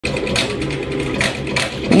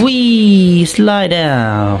Wee! Slide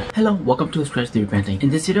down! Hello, welcome to Scratch 3D Printing. In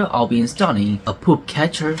this video, I'll be installing a poop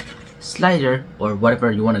catcher, slider, or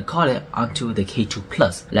whatever you want to call it onto the K2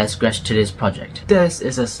 Plus. Let's scratch today's project. This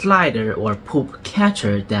is a slider or poop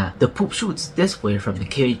catcher that the poop shoots this way from the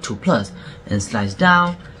K2 Plus and slides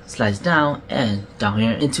down and down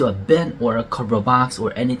here into a bin or a cardboard box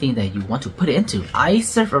or anything that you want to put it into. I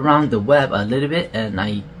surfed around the web a little bit and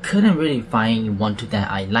I couldn't really find one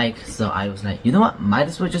that I like, so I was like, you know what, might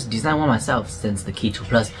as well just design one myself since the K2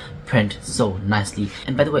 Plus print so nicely.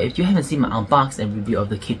 And by the way, if you haven't seen my unbox and review of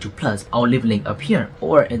the K2 Plus, I'll leave a link up here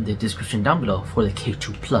or in the description down below for the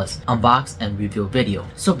K2 Plus unbox and review video.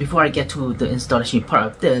 So before I get to the installation part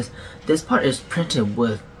of this part is printed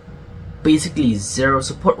with basically zero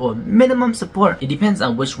support or minimum support. It depends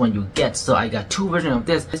on which one you get. So I got two versions of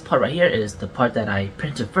this. This part right here is the part that I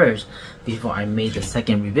printed first before I made the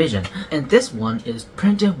second revision, and this one is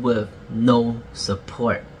printed with no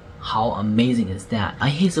support. How amazing is that? I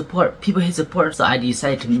hate support. People hate support, so I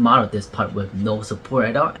decided to model this part with no support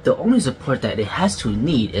at all. The only support that it has to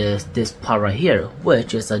need is this part right here,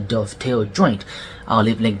 which is a dovetail joint. I'll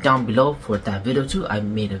leave a link down below for that video too. I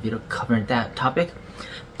made a video covering that topic.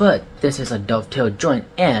 But this is a dovetail joint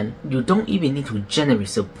and you don't even need to generate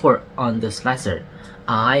support on the slicer.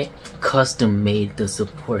 I custom made the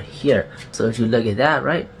support here. So if you look at that,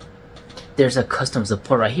 right, there's a custom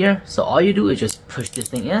support right here. So all you do is just push this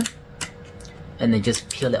thing in and then just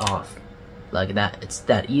peel it off like that. It's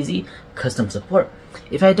that easy. Custom support.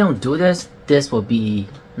 If I don't do this, this will be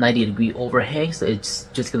 90-degree overhang, so it's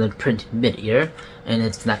just gonna print mid-ear and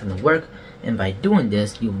it's not gonna work. And by doing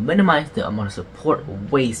this, you minimize the amount of support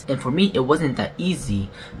waste. And for me, it wasn't that easy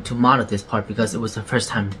to model this part because it was the first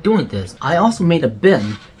time doing this. I also made a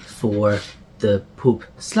bin for the poop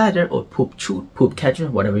slider or poop chute, poop catcher,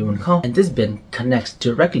 whatever you want to call it. And this bin connects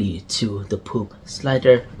directly to the poop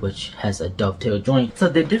slider, which has a dovetail joint. So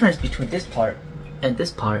the difference between this part and this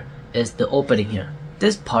part is the opening here.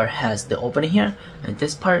 This part has the opening here and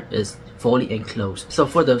this part is fully enclosed. So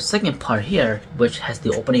for the second part here, which has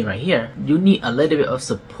the opening right here, you need a little bit of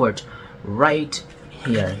support right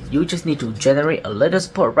here. You just need to generate a little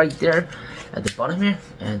support right there at the bottom here,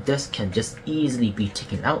 and this can just easily be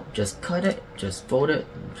taken out. Just cut it, just fold it,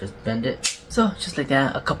 just bend it. So just like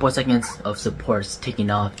that, a couple of seconds of supports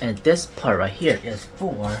taken off, and this part right here is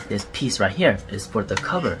for, this piece right here is for the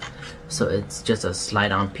cover. So it's just a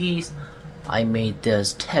slide on piece. I made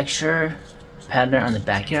this texture pattern on the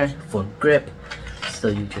back here for grip, so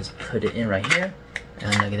you just put it in right here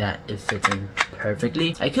and look at that, it fits in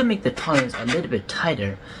perfectly. I could make the tolerance a little bit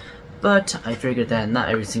tighter, but I figured that not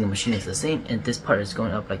every single machine is the same, and this part is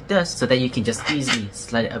going up like this so that you can just easily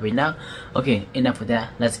slide it up and down. Okay, enough with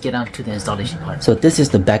that, let's get on to the installation part. So this is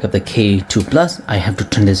the back of the K2 Plus. I have to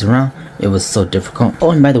turn this around, it was so difficult.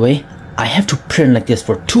 Oh, and by the way, I have to print like this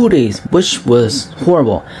for 2 days, which was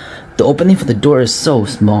horrible. The opening for the door is so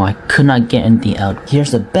small, I could not get anything out.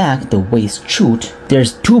 Here's the back, the waist chute.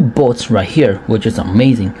 There's 2 bolts right here, which is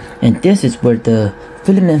amazing. And this is where the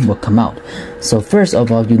filament will come out. So first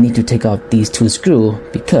of all, you need to take out these 2 screws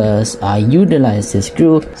because I utilize this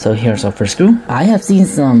screw. So here's our first screw. I have seen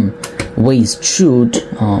some waist chute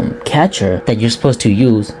catcher that you're supposed to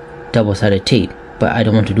use double-sided tape, but I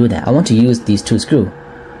don't want to do that. I want to use these 2 screws.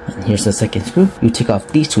 And here's the second screw. You take off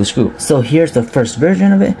these 2 screws. So here's the first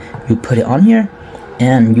version of it. You put it on here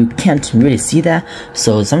and you can't really see that,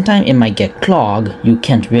 so sometimes it might get clogged. You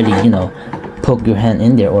can't really, you know, poke your hand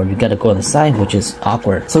in there, or you gotta go on the side, which is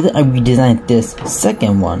awkward. So then I redesigned this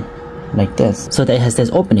second one like this so that it has this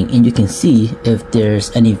opening and you can see if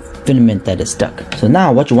there's any filament that is stuck. So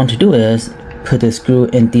now what you want to do is put the screw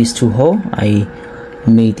in these 2 holes. I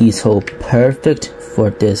made these holes perfect for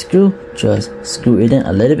this screw. Just screw it in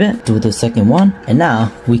a little bit, do the second one, and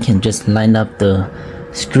now we can just line up the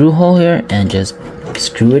screw hole here and just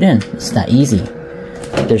screw it in. It's that easy.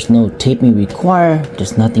 There's no taping required,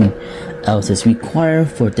 there's nothing else is required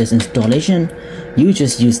for this installation. You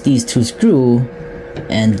just use these 2 screws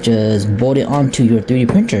and just bolt it onto your 3D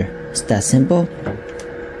printer. It's that simple.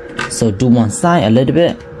 So do one side a little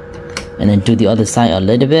bit and then do the other side a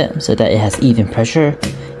little bit so that it has even pressure.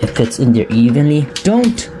 It fits in there evenly.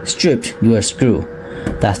 Don't strip your screw.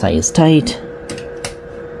 That side is tight.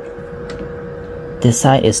 This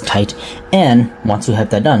side is tight. And once you have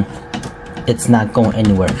that done, it's not going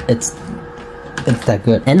anywhere. It's that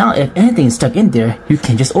good. And now if anything is stuck in there, you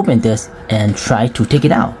can just open this and try to take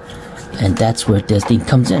it out. And that's where this thing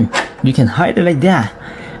comes in. You can hide it like that.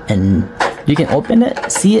 And you can open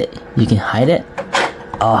it, see it, you can hide it.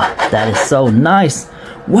 Oh, that is so nice.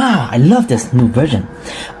 Wow, I love this new version.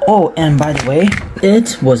 Oh, and by the way,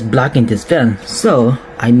 it was blocking this fan, so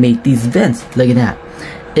I made these vents. Look at that.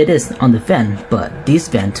 It is on the fan, but this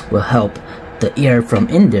vent will help the air from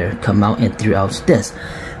in there come out and throughout this.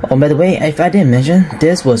 Oh, by the way, if I didn't mention,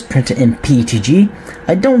 this was printed in PETG.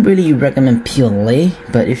 I don't really recommend PLA,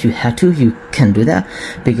 but if you have to, you can do that,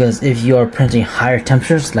 because if you're printing higher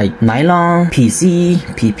temperatures like nylon, PC,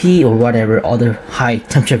 PP, or whatever other high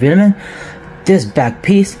temperature filament, this back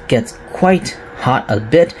piece gets quite hot a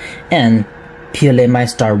bit, and PLA might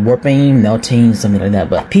start warping, melting, something like that.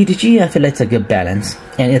 But PETG, I feel like it's a good balance,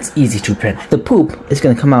 and it's easy to print. The poop is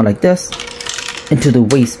gonna come out like this into the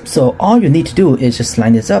waste, so all you need to do is just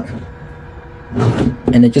line this up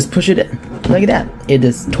and then just push it in like that. It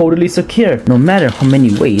is totally secure. No matter how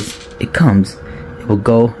many ways it comes, it will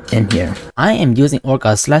go in here. I am using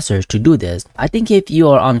Orca slicer to do this. I think if you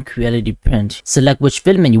are on Creality Print, select which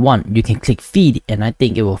filament you want. You can click feed and I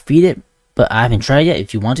think it will feed it, but I haven't tried yet.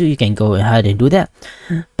 If you want to, you can go ahead and do that.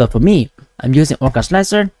 But for me, I'm using Orca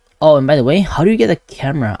slicer. Oh, and by the way, how do you get a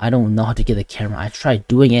camera? I don't know how to get a camera. I tried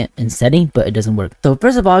doing it in setting, but it doesn't work. So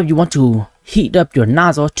first of all, you want to heat up your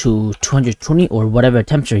nozzle to 220 or whatever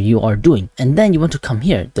temperature you are doing. And then you want to come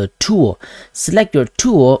here, the tool. Select your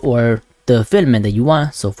tool or the filament that you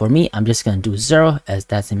want. So for me, I'm just going to do 0 as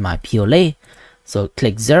that's in my PLA. So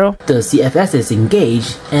click 0. The CFS is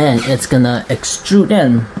engaged and it's going to extrude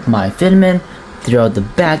in my filament throughout the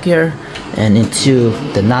back here and into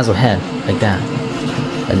the nozzle head like that.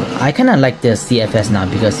 I kind of like this CFS now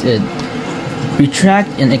because it retract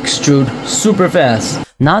and extrude super fast.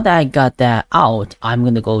 Now that I got that out, I'm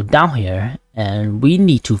gonna go down here and we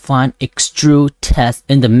need to find extrude test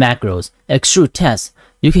in the macros. Extrude test.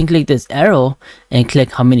 You can click this arrow and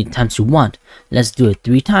click how many times you want. Let's do it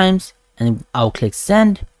 3 times and I'll click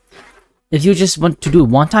send. If you just want to do it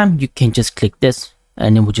 1 time, you can just click this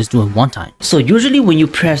and then we'll just do it 1 time. So usually when you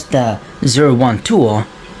press the 01 tool,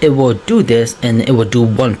 it will do this and it will do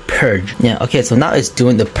 1 purge. Yeah, okay, so now it's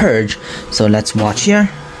doing the purge. So let's watch here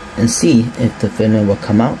and see if the filament will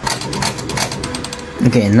come out.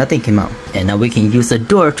 Okay, nothing came out. And now we can use the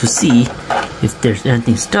door to see if there's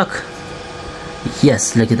anything stuck.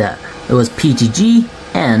 Yes, look at that. It was PTG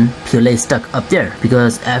and PLA stuck up there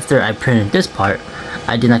because after I printed this part,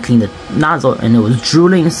 I did not clean the nozzle and it was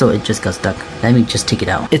drooling, so it just got stuck. Let me just take it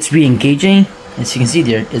out. It's re-engaging. As you can see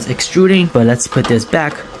there, it's extruding, but let's put this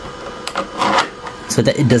back so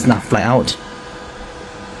that it does not fly out.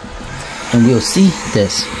 And we'll see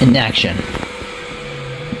this in action.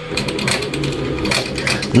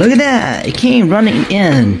 Look at that! It came running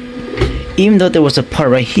in. Even though there was a part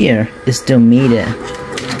right here, it still made it.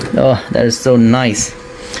 Oh, that is so nice.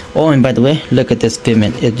 Oh, and by the way, look at this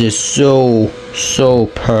filament. It is so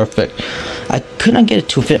perfect. I could not get it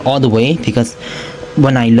to fit all the way because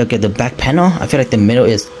when I look at the back panel, I feel like the middle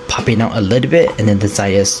is popping out a little bit and then the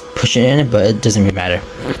side is pushing in, but it doesn't really matter.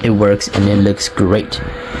 It works and it looks great.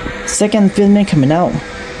 Second filament coming out.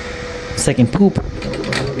 Second poop.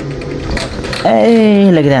 Hey,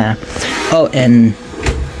 look at that. Oh, and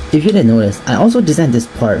if you didn't notice, I also designed this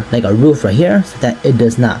part like a roof right here so that it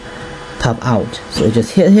does not pop out. So it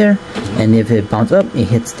just hit here, and if it bounces up, it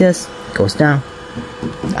hits this, goes down.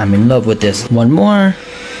 I'm in love with this. One more.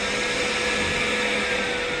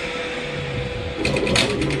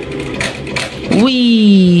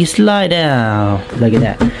 Wee, slide out. Look at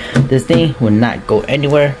that. This thing will not go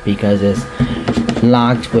anywhere because it's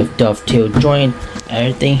locked with dovetail joint.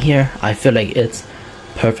 Everything here, I feel like it's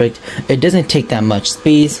perfect. It doesn't take that much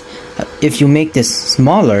space. If you make this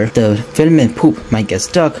smaller, the filament poop might get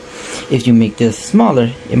stuck. If you make this smaller,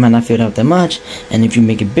 it might not fill out that much. And if you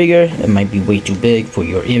make it bigger, it might be way too big for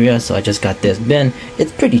your area. So I just got this bin.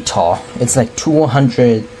 It's pretty tall. It's like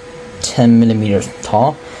 210 millimeters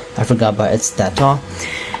tall. I forgot, but it's that tall.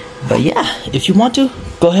 But yeah, if you want to,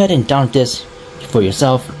 go ahead and download this for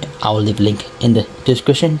yourself. I will leave a link in the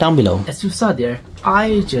description down below. As you saw there,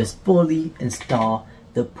 I just fully installed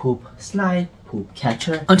the poop slide poop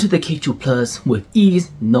catcher onto the K2 Plus with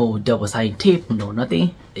ease. No double-sided tape, no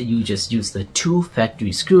nothing. You just use the 2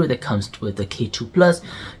 factory screw that comes with the K2 Plus.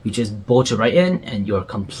 You just bolt it right in and you're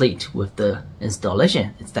complete with the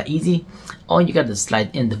installation. It's that easy. All you got to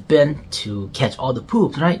slide in the bin to catch all the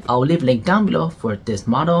poops, right? I'll leave a link down below for this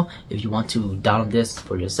model if you want to download this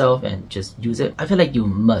for yourself and just use it. I feel like you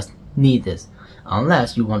must need this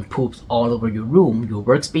unless you want poops all over your room, your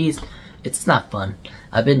workspace. It's not fun.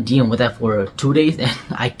 I've been dealing with that for 2 days and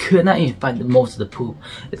I could not even find most of the poop.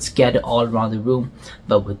 It's scattered all around the room.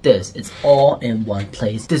 But with this, it's all in one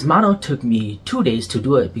place. This model took me 2 days to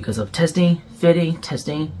do it because of testing, fitting,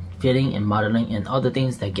 testing, fitting and modeling and all the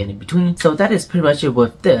things that get in between. So that is pretty much it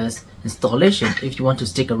with this installation. If you want to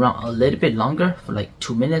stick around a little bit longer for like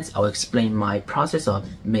 2 minutes, I'll explain my process of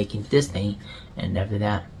making this thing, and after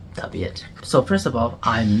that, that'll be it. So first of all,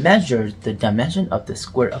 I measured the dimension of the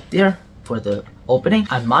square up there for the opening.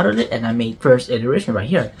 I modeled it and I made first iteration right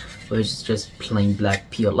here, which is just plain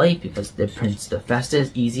black PLA because it prints the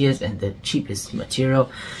fastest, easiest, and the cheapest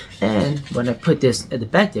material. And when I put this at the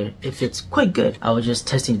back there, it fits quite good. I was just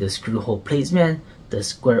testing the screw hole placement, the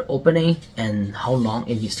square opening, and how long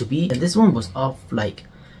it needs to be. And this one was off like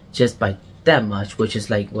just by that much, which is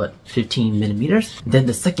like what, 15 millimeters. Then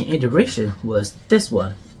the second iteration was this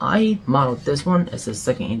one. I modeled this one as a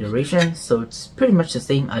second iteration, so it's pretty much the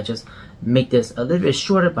same. I just make this a little bit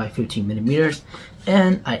shorter by 15 millimeters,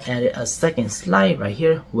 and I added a second slide right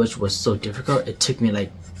here, which was so difficult. It took me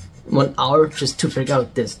like 1 hour just to figure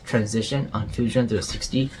out this transition on Fusion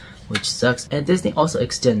 360, which sucks. And this thing also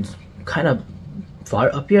extends kind of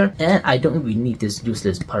far up here, and I don't even need this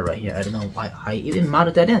useless part right here. I don't know why I even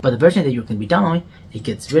mounted that in, but the version that you can be downloading, it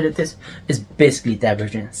gets rid of this. It's basically that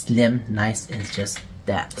version, slim, nice, and it's just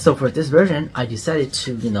that. So for this version, I decided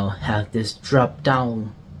to, you know, have this drop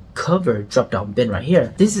down bin right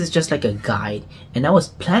here. This is just like a guide, and I was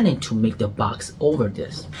planning to make the box over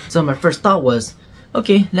this. So my first thought was,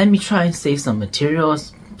 okay, let me try and save some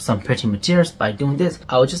materials, some printing materials. By doing this,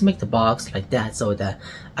 I will just make the box like that so that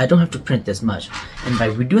I don't have to print this much. And by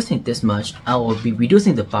reducing this much, I will be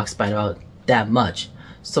reducing the box by about that much.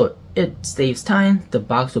 So it saves time. The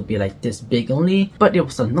box will be like this big only, but it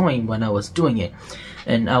was annoying when I was doing it.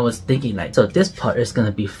 And I was thinking like, so this part is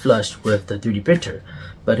gonna be flush with the 3D printer.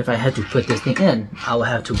 But if I had to put this thing in, I will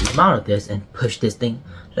have to remount this and push this thing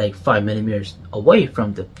like 5 millimeters away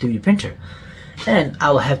from the 3D printer. And I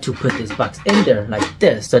will have to put this box in there like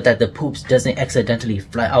this so that the poops doesn't accidentally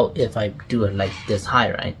fly out if I do it like this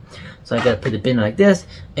high, right? So I gotta put the bin like this.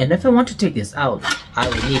 And if I want to take this out, I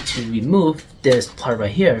will need to remove this part right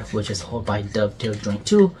here, which is held by dovetail joint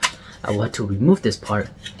 2. I will have to remove this part,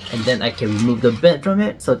 and then I can remove the bin from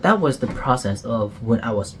it. So that was the process of when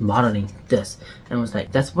I was modeling this. And I was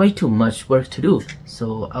like, that's way too much work to do.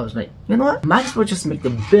 So I was like, you know what? Might as well just make the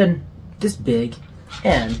bin this big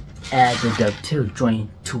and add the dovetail joint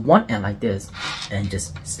to one end like this, and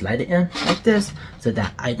just slide it in like this so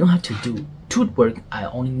that I don't have to do two work. I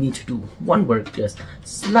only need to do one work, just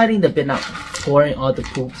sliding the bin out, pouring all the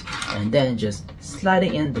poops, and then just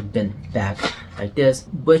sliding in the bin back like this,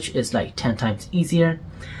 which is like 10 times easier.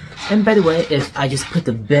 And by the way, if I just put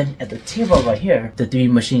the bin at the table right here, the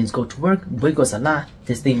 3D machines go to work, wiggles a lot,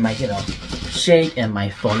 this thing might, you know, shake and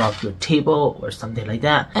might fall off your table or something like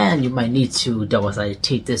that, and you might need to double-sided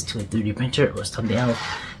tape this to a 3D printer or something else,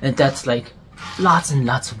 and that's like lots and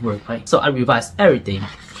lots of work, right? So I revised everything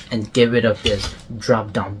and get rid of this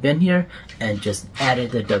drop down bin here, and just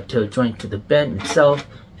added the dovetail joint to the bin itself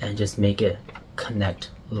and just make it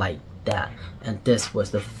connect like that. And this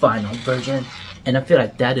was the final version, and I feel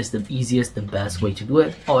like that is the easiest, the best way to do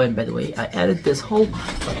it. Oh, and by the way, I added this hole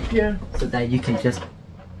up here so that you can just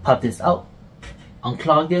pop this out,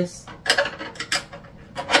 unclog this,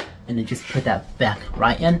 and then just put that back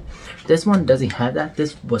right in. This one doesn't have that.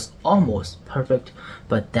 This was almost perfect,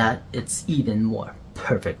 but that it's even more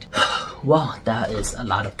perfect. Wow, that is a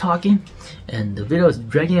lot of talking, and the video is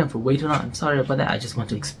dragging on for way too long. I'm sorry about that. I just want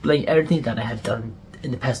to explain everything that I have done in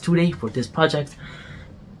the past 2 days for this project.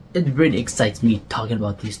 It really excites me talking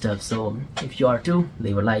about these stuff, so if you are too,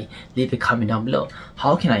 leave a like, leave a comment down below.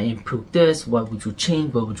 How can I improve this? What would you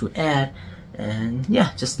change? What would you add? And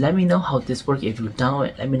yeah, just let me know how this works. If you download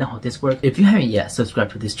it, let me know how this works. If you haven't yet,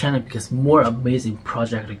 subscribe to this channel because more amazing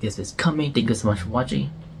project like this is coming. Thank you so much for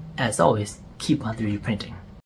watching. As always, keep on 3D printing.